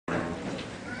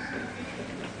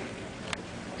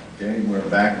Okay, we're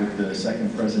back with the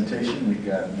second presentation. We've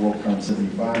got Worldcon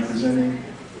 75 presenting.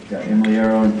 We've got Emily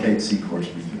Arrow and Kate Secor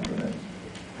speaking for that.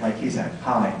 Like he said,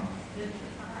 hi.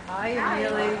 Hi,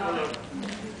 Emily.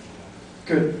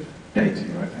 Good day to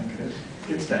you, I think it is.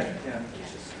 Good day, yeah.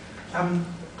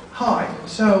 Hi,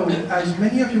 so as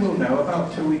many of you will know,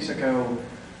 about 2 weeks ago,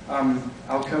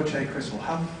 our co-chair Chris will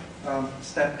have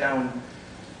stepped down.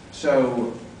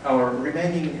 So our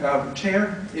remaining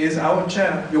chair is our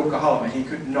chair, Jukka Halme. He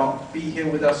could not be here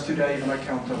with us today on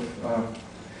account of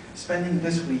spending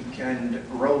this weekend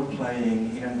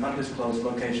role-playing in an undisclosed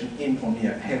location in or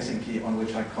near Helsinki, on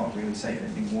which I can't really say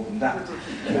anything more than that.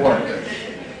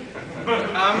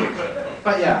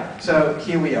 But yeah, so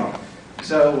here we are.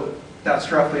 So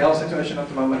that's roughly our situation at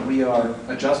the moment. We are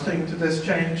adjusting to this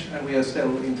change, and we are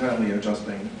still internally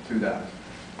adjusting to that.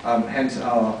 Hence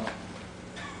our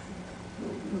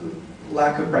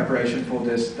lack of preparation for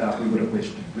this that we would have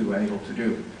wished we were able to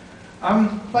do.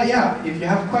 But yeah, if you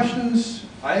have questions,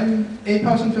 I'm a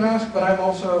person to ask, but I've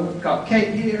also got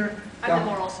Kate here. I'm the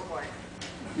moral support.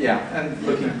 Yeah, and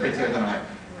looking prettier than I am.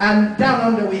 And down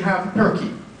under we have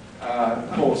Perky,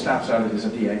 for staff services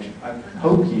at DH. I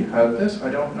hope you heard this.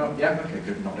 I don't know. Yeah, okay,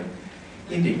 good, nodding.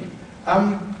 Indeed.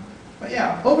 But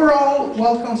yeah, overall,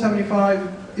 Worldcon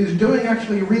 75 is doing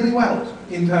actually really well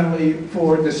internally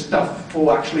for this stuff,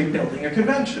 for actually building a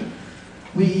convention.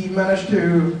 We managed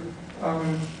to,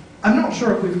 I'm not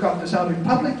sure if we've got this out in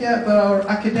public yet, but our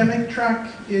academic track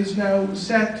is now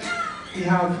set. We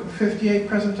have 58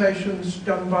 presentations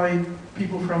done by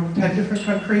people from 10 different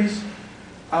countries.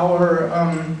 Our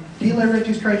dealer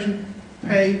registration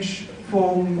page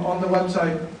form on the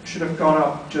website should have gone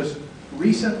up just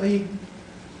recently.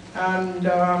 And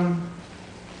I'm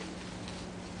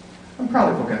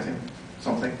probably forgetting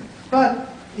something. But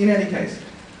in any case,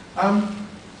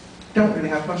 don't really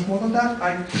have much more than that.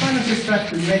 I kind of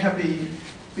suspect we may have be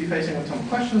facing with some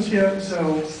questions here,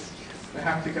 so I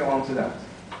have to go on to that.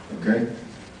 Okay.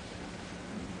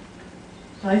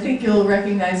 I think you'll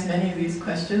recognize many of these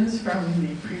questions from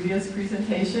the previous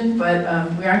presentation, but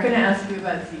we aren't going to ask you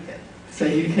about Zika, so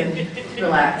you can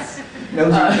relax.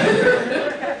 No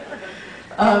Zika.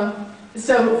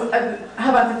 So how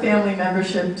about the family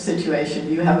membership situation?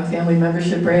 Do you have a family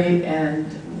membership rate, and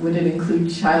would it include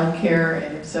childcare,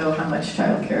 and if so, how much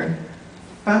childcare?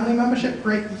 Family membership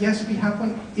rate, yes, we have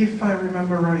one. If I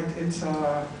remember right, it's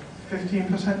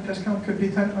 15% discount, could be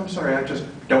 10. I'm sorry, I just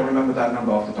don't remember that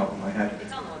number off the top of my head.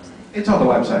 It's on the website. It's on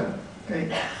the website. Great.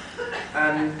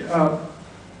 And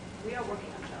we are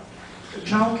working on childcare.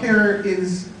 childcare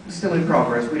is still in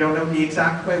progress. We don't know the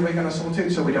exact way we're going to sort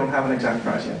it, so we don't have an exact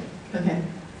price yet. Okay.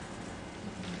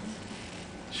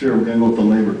 Sure, we're going to go with the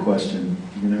labor question.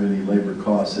 You know, any labor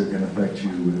costs that are going to affect you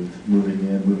with moving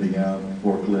in, moving out,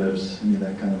 forklifts, any of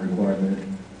that kind of requirement?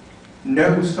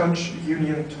 No such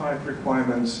union-type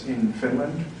requirements in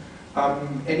Finland.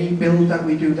 Any build that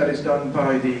we do that is done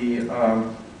by the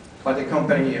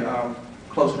company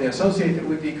closely associated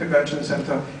with the convention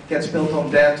center gets built on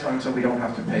their time, so we don't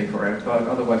have to pay for it, but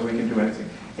otherwise we can do anything.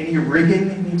 Any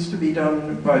rigging needs to be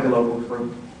done by the local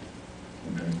crew.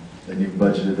 Okay. And you've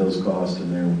budgeted those costs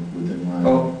and they're within line?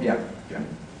 Oh, yeah, yeah.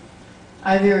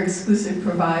 Are there exclusive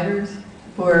providers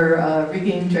for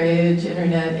rigging, drayage,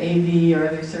 internet, AV, or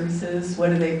other services?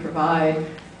 What do they provide?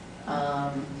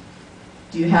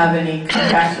 Do you have any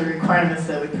contractual requirements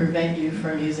that would prevent you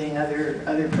from using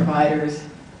other providers?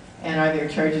 And are their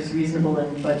charges reasonable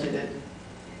and budgeted?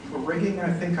 For rigging,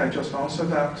 I think I just answered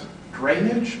that.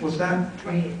 Drainage, was that?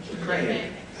 Drainage.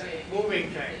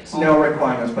 Moving trains. No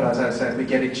requirements, but as I said, we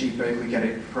get it cheaper if we get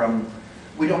it from,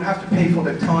 we don't have to pay for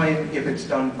the time if it's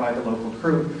done by the local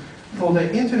crew. For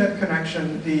the internet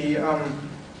connection, the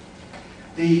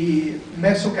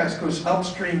Messukeskus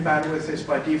upstream bandwidth is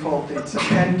by default, it's a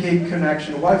 10 gig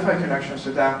connection. Wi-Fi connections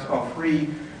to that are free.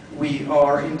 We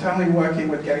are internally working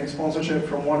with getting sponsorship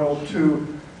from 1 or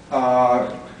 2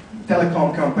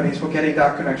 telecom companies for getting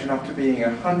that connection up to being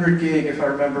 100 gig, if I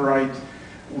remember right.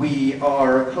 We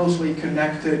are closely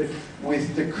connected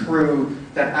with the crew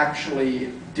that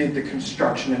actually did the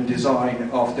construction and design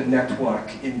of the network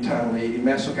internally in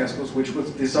Messukeskus, which was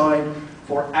designed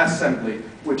for assembly,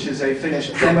 which is a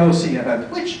Finnish demo scene event,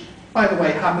 which, by the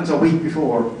way, happens a week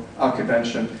before our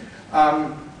convention.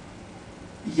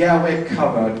 Yeah, we're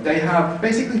covered. They have,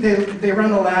 basically, they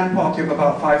run a LAN party of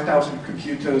about 5,000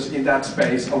 computers in that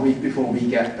space a week before we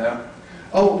get there.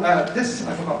 Oh, this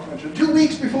I forgot to mention. 2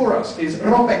 weeks before us is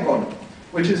Rosemont,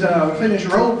 which is a Finnish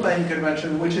role-playing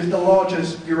convention, which is the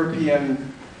largest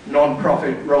European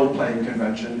non-profit role-playing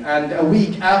convention. And a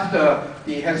week after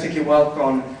the Helsinki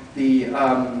Worldcon, the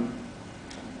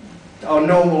our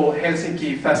normal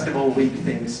Helsinki Festival Week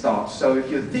thing starts. So if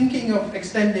you're thinking of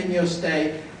extending your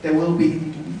stay, there will be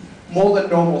more than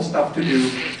normal stuff to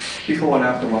do before and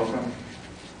after Worldcon.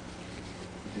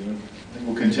 I think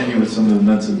we'll continue with some of the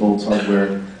nuts and bolts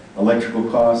hardware. Electrical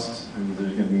costs,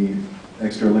 there's going to be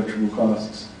extra electrical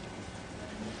costs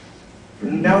for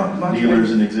Not much.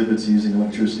 dealers and exhibits using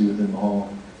electricity within the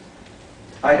hall.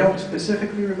 I don't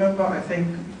specifically remember. I think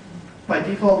by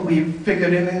default we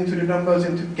figured into the numbers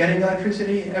into getting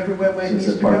electricity everywhere where it So is needs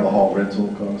that to part of the go. hall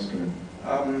rental cost?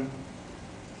 Or?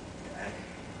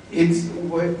 It's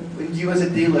when you as a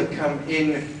dealer come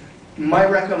in. My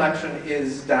recollection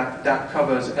is that that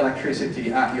covers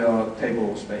electricity at your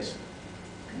table space.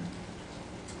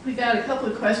 We got a couple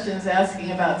of questions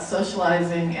asking about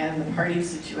socializing and the party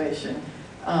situation.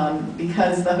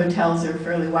 Because the hotels are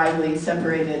fairly widely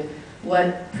separated,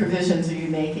 what provisions are you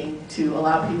making to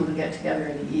allow people to get together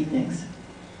in the evenings?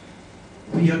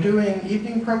 We are doing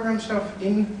evening program stuff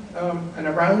in and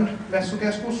around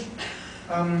Messukeskus.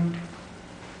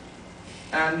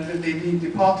 And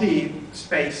the party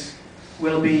space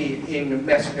will be in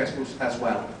Messukeskus as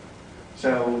well.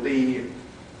 So the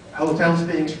hotels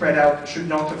being spread out should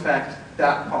not affect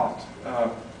that part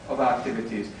of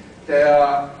activities.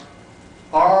 There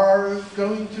are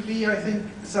going to be, I think,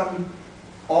 some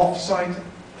off-site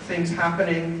things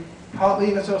happening,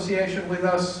 partly in association with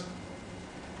us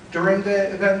during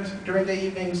the event, during the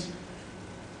evenings.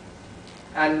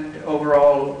 And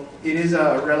overall, it is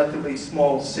a relatively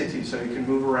small city, so you can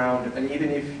move around. And even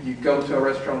if you go to a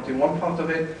restaurant in one part of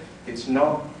it, it's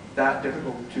not that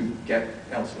difficult to get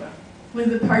elsewhere.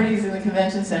 With the parties in the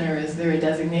convention center, is there a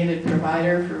designated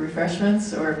provider for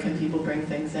refreshments, or can people bring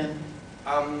things in?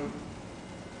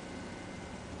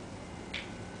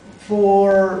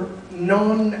 For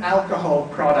non-alcohol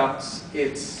products,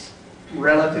 it's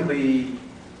relatively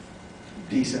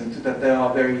decent that there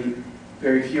are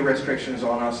very few restrictions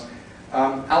on us.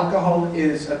 Alcohol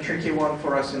is a tricky one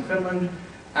for us in Finland,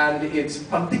 and it's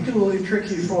particularly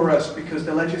tricky for us because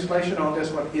the legislation on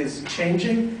this one is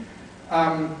changing.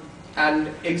 And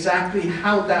exactly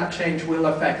how that change will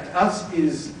affect us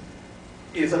is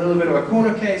a little bit of a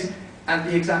corner case, and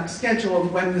the exact schedule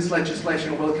of when this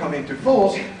legislation will come into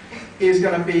force is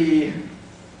going to be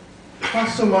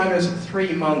plus or minus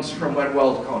 3 months from when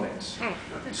Worldcon is.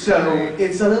 So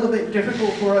it's a little bit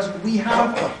difficult for us. We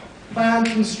have plans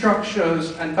and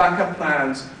structures and backup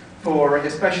plans for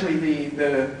especially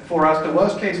for us the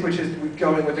worst case, which is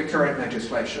going with the current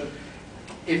legislation.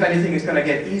 If anything, it's going to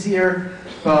get easier,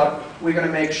 but we're going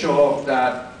to make sure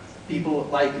that people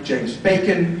like James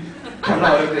Bacon come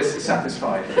out of this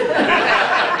satisfied.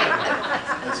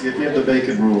 Let's see, if you have the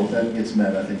bacon rule, if that gets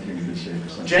met, I think you're in good shape.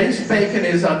 So. James Bacon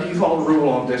is our default rule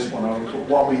on this one, on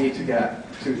what we need to get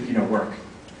to work.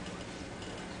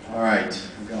 All right,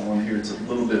 I've got one here. It's a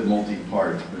little bit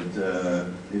multi-part, but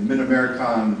in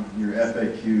Mid-Americon, your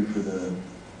FAQ for the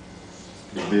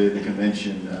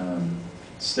convention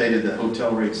stated that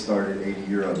hotel rates started at 80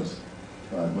 euros.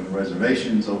 When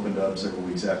reservations opened up several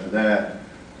weeks after that,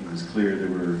 it was clear there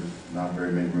were not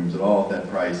very many rooms at all at that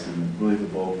price, and really the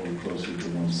bulk were closer to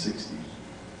 160.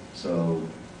 So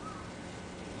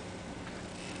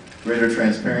greater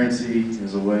transparency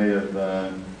is a way of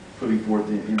putting forth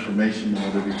the information,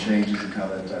 whether there be changes and how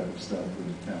that type of stuff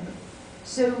would happen.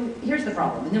 So here's the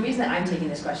problem, and the reason that I'm taking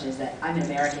this question is that I'm an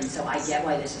American, so I get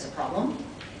why this is a problem.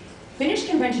 Finnish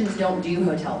conventions don't do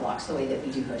hotel blocks the way that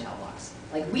we do hotel blocks.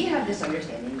 Like, we have this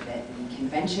understanding that the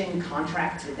convention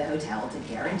contracts with the hotel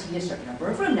to guarantee a certain number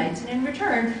of room nights, and in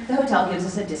return, the hotel gives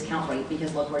us a discount rate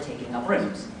because, look, we're taking up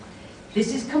rooms.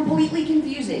 This is completely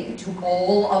confusing to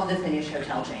all of the Finnish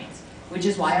hotel chains, which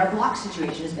is why our block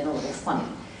situation has been a little funny.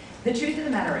 The truth of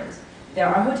the matter is, there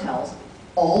are hotels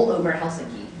all over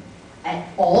Helsinki at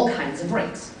all kinds of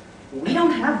rates. We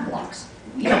don't have blocks.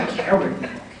 We don't care where you book,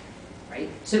 right?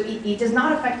 So it does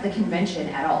not affect the convention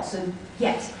at all. So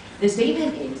yes, the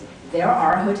statement is there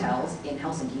are hotels in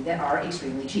Helsinki that are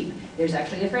extremely cheap. There's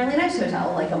actually a fairly nice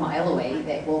hotel like a mile away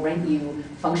that will rent you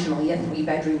functionally a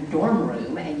 3-bedroom dorm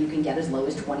room, and you can get as low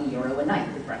as 20 euro a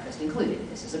night with breakfast included.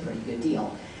 This is a pretty good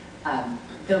deal.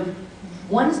 The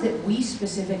ones that we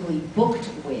specifically booked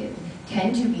with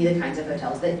tend to be the kinds of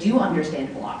hotels that do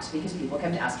understand blocks, because people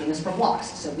kept asking us for blocks.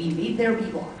 So we made there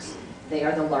be blocks. They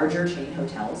are the larger chain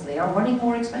hotels. They are running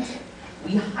more expensive.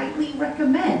 We highly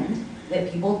recommend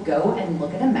that people go and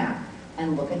look at a map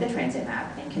and look at the transit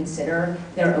map and consider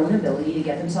their own ability to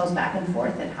get themselves back and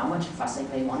forth and how much fussing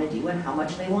they want to do and how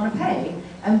much they want to pay,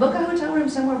 and book a hotel room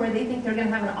somewhere where they think they're going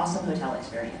to have an awesome hotel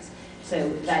experience. So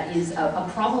that is a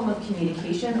problem of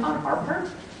communication on our part,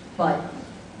 but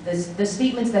the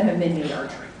statements that have been made are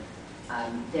true.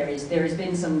 There has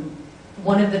been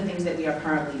one of the things that we are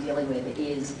currently dealing with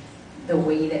is the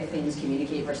way that Finns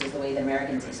communicate versus the way that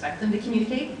Americans expect them to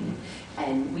communicate.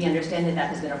 And we understand that that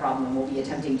has been a problem, and we'll be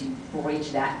attempting to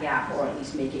bridge that gap, or at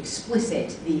least make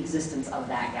explicit the existence of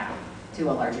that gap to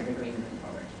a larger degree moving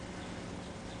forward.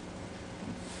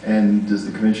 And does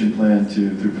the convention plan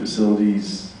to, through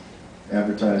facilities,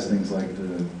 advertise things like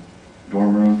the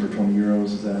dorm room for 20 euros?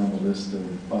 Is that on the list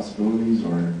of possibilities,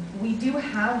 or? We do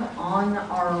have on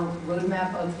our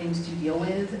roadmap of things to deal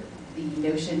with the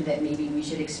notion that maybe we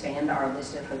should expand our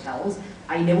list of hotels.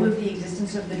 I know of the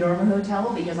existence of the Dormer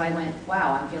Hotel because I went,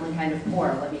 wow, I'm feeling kind of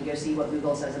poor. Let me go see what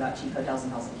Google says about cheap hotels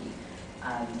in Helsinki.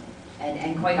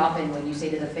 And quite often when you say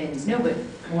to the Finns, no, but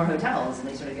more hotels, and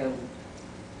they sort of go,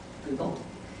 Google.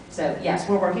 So yes,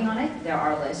 we're working on it. There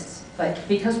are lists. But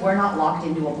because we're not locked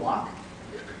into a block,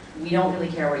 we don't really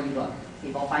care where you look.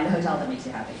 People find a hotel that makes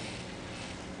you happy.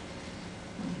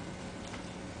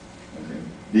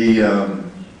 Okay.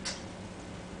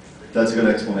 That's a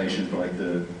good explanation for like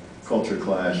the culture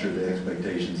clash or the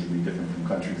expectations that be different from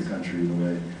country to country, the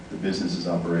way the businesses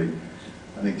operate.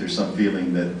 I think there's some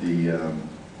feeling that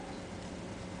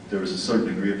there was a certain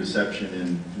degree of deception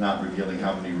in not revealing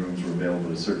how many rooms were available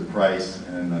at a certain price,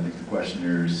 and I think the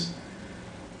questioner's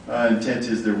intent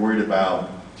is they're worried about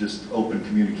just open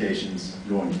communications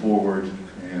going forward,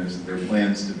 and there are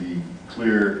plans to be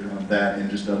clear on that and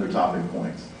just other topic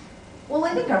points. Well,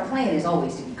 I think our plan is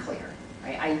always to be clear.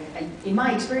 Right? In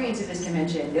my experience at this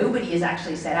convention, nobody has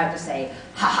actually set out to say,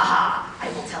 ha ha ha,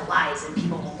 I will tell lies and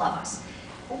people will love us.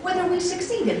 Whether we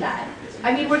succeed at that,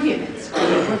 I mean, we're humans.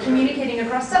 Right? We're communicating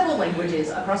across several languages,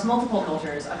 across multiple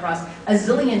cultures, across a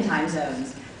zillion time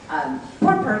zones.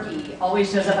 Poor Perky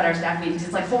always shows up at our staff meetings.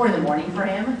 It's like 4 in the morning for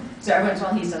him. So every once in a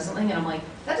while he says something and I'm like,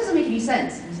 that doesn't make any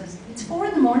sense. And he says, it's 4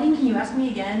 in the morning, can you ask me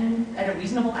again at a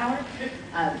reasonable hour?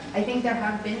 I think there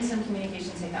have been some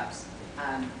communication hiccups.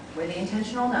 Were they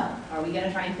intentional? No. Are we going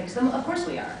to try and fix them? Of course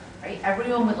we are. Right?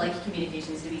 Everyone would like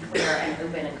communications to be clear and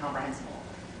open and comprehensible.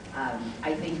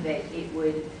 I think that it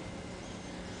would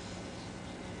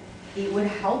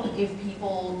help if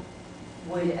people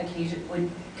would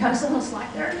cut us a little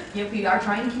slack there. If we are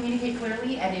trying to communicate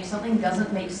clearly, and if something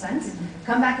doesn't make sense,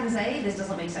 come back and say, this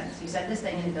doesn't make sense. You said this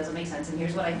thing and it doesn't make sense, and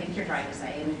here's what I think you're trying to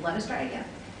say, and let us try again.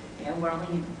 You know, we're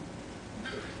only...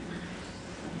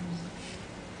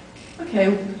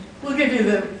 Okay, we'll give you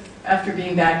the, after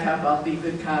being bad cop, I'll be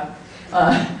good cop.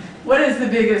 What is the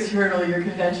biggest hurdle your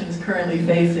convention is currently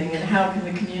facing, and how can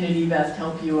the community best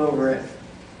help you over it?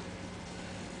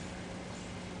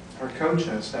 Our coach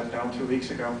has stepped down 2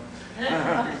 weeks ago.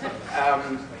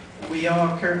 We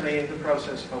are currently in the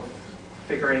process of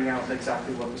figuring out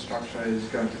exactly what the structure is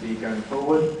going to be going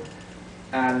forward.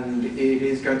 And it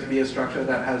is going to be a structure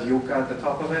that has Jukka at the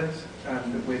top of it,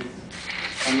 and with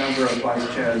a number of vice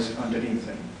chairs underneath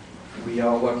him. We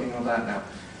are working on that now.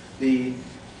 The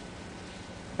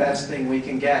best thing we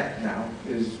can get now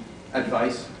is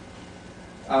advice.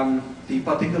 The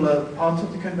particular parts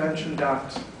of the convention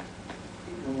that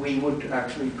we would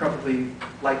actually probably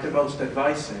like the most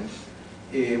advice in,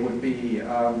 it would be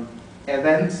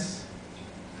events,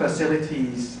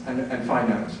 facilities, and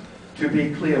finance. To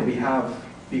be clear, we have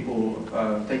people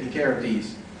taking care of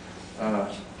these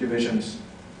divisions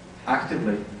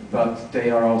actively, but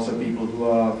they are also people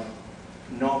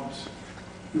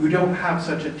who don't have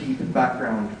such a deep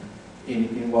background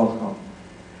in Worldcon.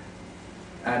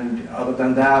 And other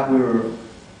than that,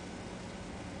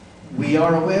 we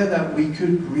are aware that we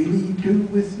could really do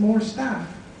with more staff.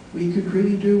 We could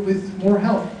really do with more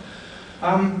help.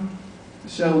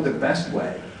 So the best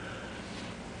way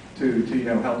to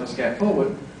help us get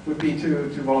forward would be to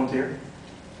volunteer.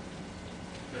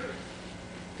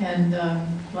 And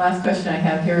last question I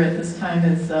have here at this time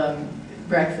is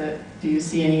Brexit. Do you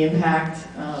see any impact,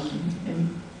 any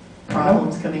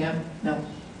problems coming up? No.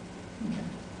 Okay.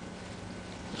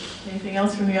 Anything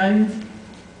else from the audience?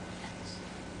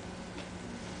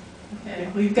 Okay,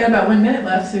 well, you've got about 1 minute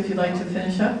left, so if you'd like to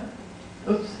finish up.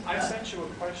 Oops. I sent you a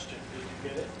question. Did you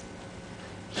get it?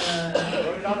 I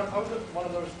wrote it on one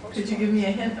of those postcards. Could you give me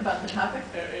a hint about the topic?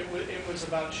 It was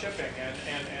about shipping and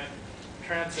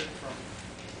transit from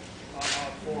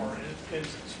and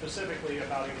specifically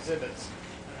about exhibits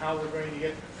and how we're going to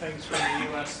get things from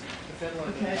the U.S. to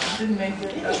Finland. Okay, I didn't make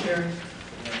it up here.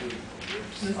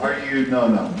 Are you, no,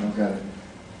 I've got it.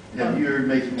 Have you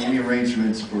making any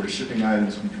arrangements for shipping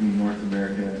items between North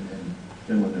America and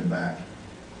Finland and back?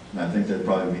 And I think that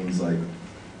probably means like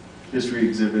history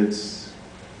exhibits,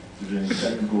 if there's any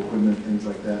technical equipment, things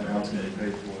like that, how it's going to be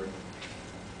paid for.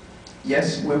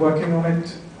 Yes, we're working on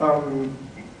it.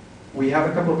 We have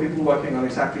a couple of people working on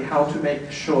exactly how to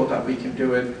make sure that we can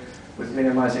do it with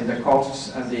minimizing the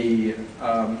costs and the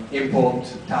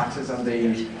import taxes and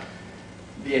the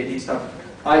VAT stuff.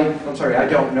 I'm sorry, I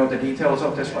don't know the details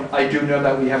of this one. I do know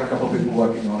that we have a couple of people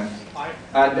working on it.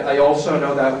 And I also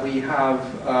know that we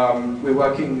have, we're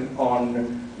working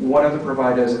on one of the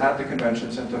providers at the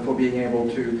convention center for being able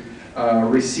to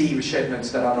receive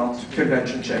shipments that are not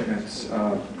convention shipments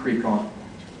pre-con.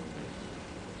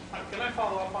 Can I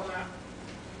follow up on that?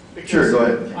 Because Sure, go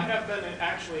ahead. I have been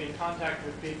actually in contact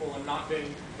with people and not been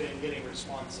getting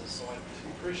responses, so I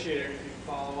appreciate it if you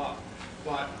follow up.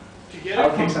 But to get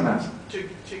I'll kick some ass. to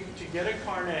get a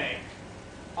carnet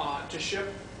to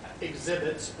ship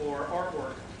exhibits or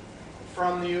artwork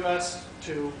from the U.S.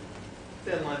 to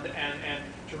Finland and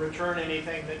to return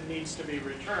anything that needs to be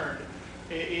returned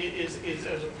is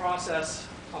a process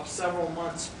of several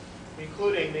months,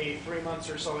 including the 3 months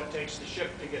or so it takes to ship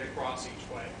to get across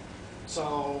each way.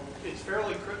 So it's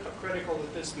fairly critical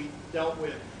that this be dealt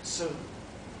with soon.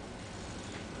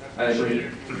 I agree.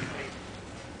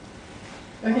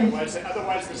 Okay.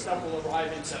 Otherwise the stuff will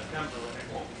arrive in September and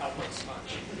it won't help us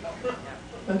much.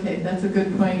 Okay, that's a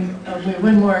good point. We have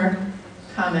one more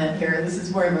comment here. This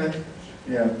is more of a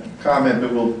comment,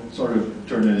 but we'll sort of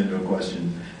turn it into a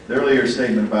question. The earlier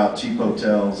statement about cheap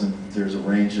hotels and there's a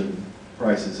range of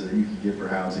prices that you can get for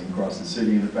housing across the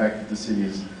city, and the fact that the city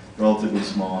is relatively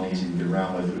small and easy to get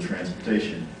around with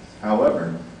transportation.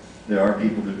 However, there are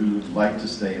people who like to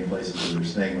stay in places where they're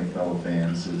staying with fellow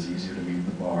fans, so it's easier to meet at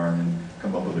the bar and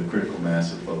come up with a critical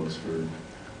mass of folks for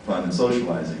fun and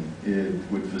socializing.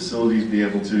 Would facilities be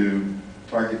able to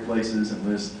target places and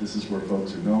list this is where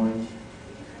folks are going?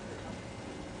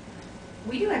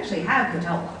 We do actually have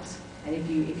hotel blocks. And if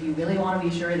you really want to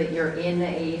be sure that you're in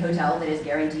a hotel that is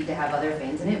guaranteed to have other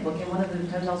fans in it, book in one of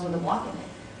the hotels with a block in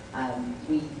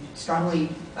it.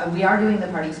 We are doing the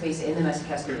party space in the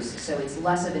Messicast groups, so it's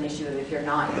less of an issue of if you're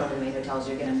not in one of the main hotels,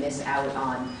 you're going to miss out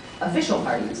on official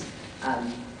parties.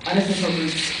 Unofficial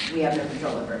groups, we have no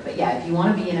control over. But yeah, if you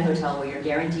want to be in a hotel where you're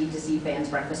guaranteed to see fans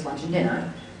breakfast, lunch, and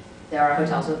dinner, there are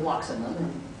hotels with blocks in them.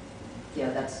 And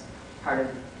yeah, that's part of,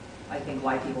 I think,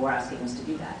 why people were asking us to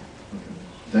do that. Okay.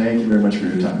 Thank you very much for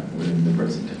your time in the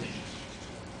presentation.